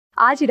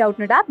आज ही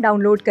Doubtnut app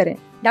download करें।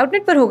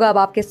 डाउटनट पर होगा अब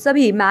आपके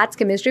सभी मैथ्स,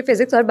 केमिस्ट्री,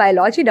 फिजिक्स और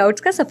बायोलॉजी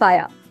डाउट्स का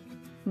सफाया।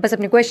 बस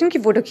अपने क्वेश्चन की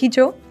फोटो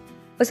खींचो,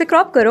 उसे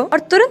क्रॉप करो और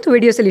तुरंत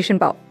वीडियो सोल्यूशन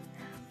पाओ।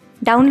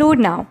 Download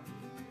now.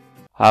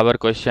 Our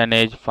question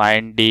is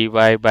find dy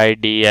by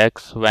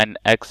dx when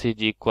x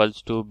is equals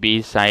to b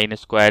sin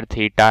square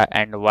theta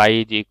and y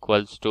is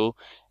equals to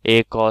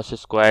a cos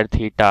square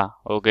theta.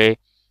 Okay,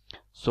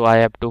 so I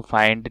have to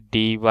find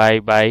dy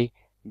by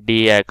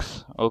dx.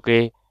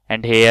 Okay,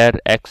 and here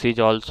x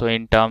is also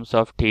in terms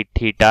of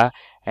theta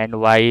and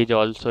y is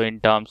also in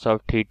terms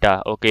of theta.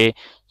 Okay,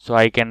 so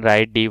I can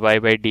write dy by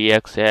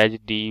dx as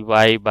dy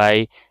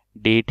by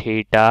d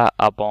theta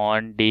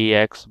upon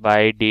dx by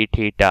d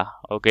theta.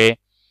 Okay,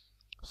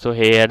 so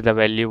here the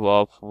value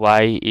of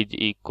y is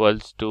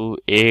equals to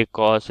a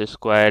cos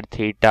square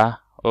theta.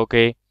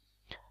 Okay,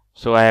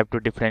 so I have to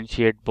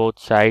differentiate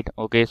both sides.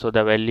 Okay, so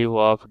the value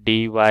of dy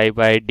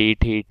by d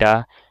theta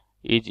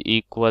is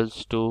equals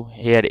to,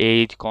 here a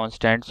is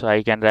constant, so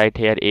I can write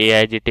here a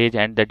as it is,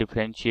 and the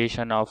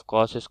differentiation of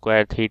cos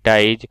square theta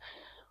is,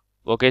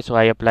 okay, so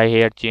I apply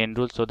here chain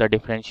rule. So the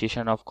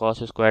differentiation of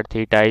cos square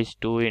theta is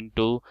 2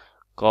 into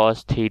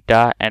cos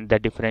theta, and the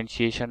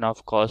differentiation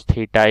of cos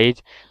theta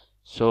is,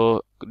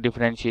 so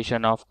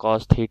differentiation of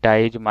cos theta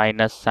is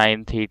minus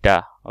sin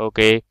theta.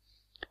 Okay,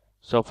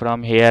 so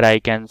from here I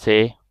can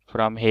say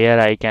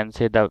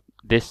the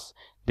this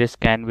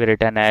can be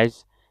written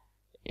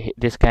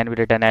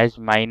as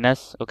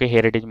minus, okay,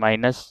 here it is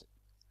minus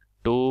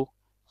 2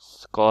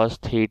 cos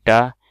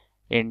theta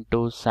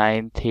into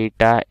sin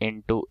theta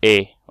into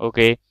a.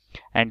 Okay,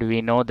 and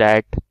we know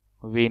that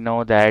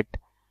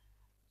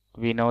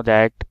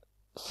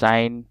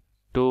sin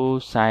 2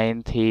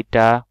 sin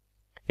theta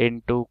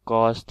into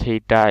cos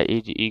theta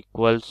is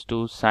equals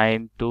to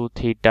sin 2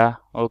 theta.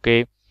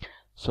 Okay,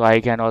 so I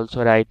can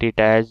also write it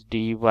as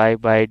dy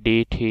by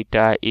d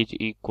theta is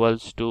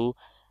equals to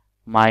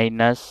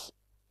minus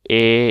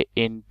a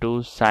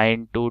into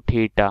sin 2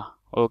 theta.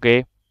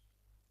 Okay,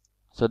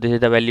 so this is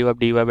the value of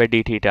dy by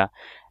d theta,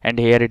 and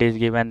here it is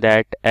given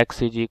that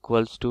x is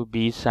equals to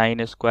b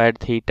sin square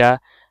theta.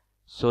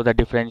 So the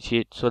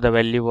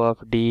value of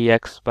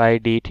dx by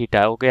d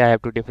theta, okay, I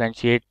have to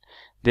differentiate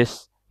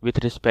this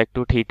with respect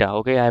to theta.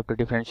 Okay, I have to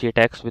differentiate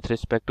x with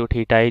respect to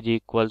theta is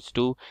equals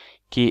to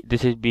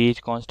this is b is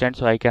constant,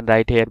 so I can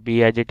write here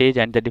b as it is,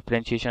 and the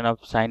differentiation of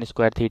sin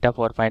square theta.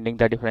 For finding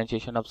the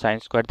differentiation of sin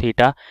square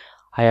theta,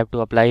 I have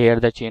to apply here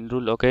the chain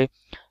rule. Okay,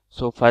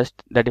 so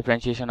first the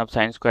differentiation of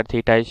sin square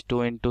theta is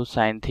 2 into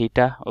sin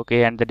theta.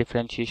 Okay, and the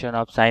differentiation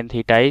of sin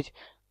theta is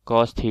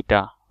cos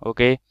theta.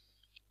 Okay,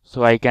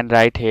 so I can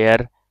write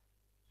here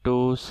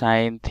 2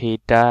 sin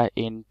theta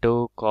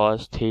into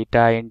cos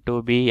theta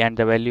into b, and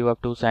the value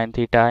of 2 sin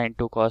theta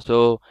into cos,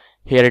 so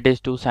here it is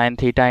 2 sin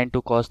theta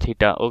into cos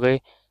theta.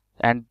 Okay,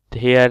 and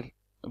here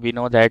we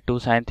know that 2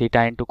 sin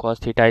theta into cos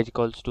theta is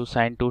equals to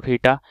sin 2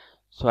 theta,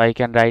 so I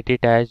can write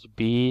it as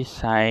b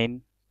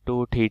sin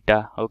 2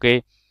 theta.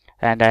 Okay,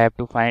 and I have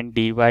to find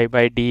dy by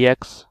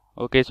dx.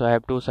 Okay, so I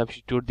have to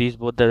substitute these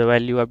both, the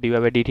value of dy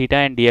by d theta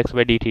and dx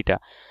by d theta.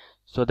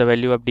 So the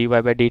value of dy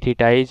by d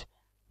theta is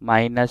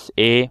minus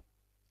a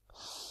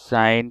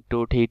sin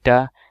 2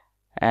 theta,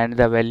 and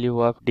the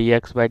value of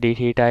dx by d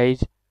theta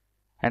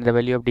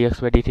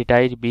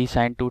is b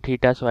sin 2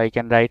 theta, so I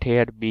can write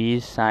here b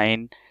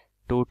sin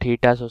 2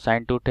 theta. So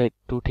sin 2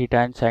 theta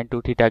and sin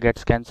 2 theta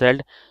gets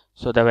cancelled,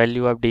 so the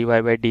value of dy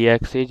by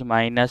dx is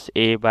minus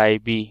a by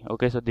b.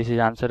 Okay, so this is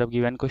answer of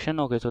given question.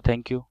 Okay, so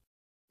thank you.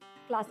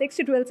 Class 6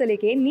 से 12 से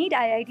लेके NEET,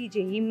 IIT,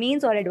 JEE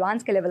mains और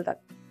advance के level तक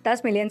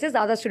 10 million से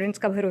ज्यादा students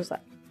का भरोसा।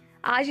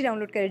 आज ही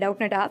डाउनलोड करें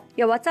डाउटनट ऐप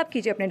या व्हाट्सएप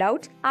कीजिए अपने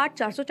डाउट्स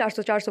 8400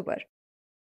 400 400 पर।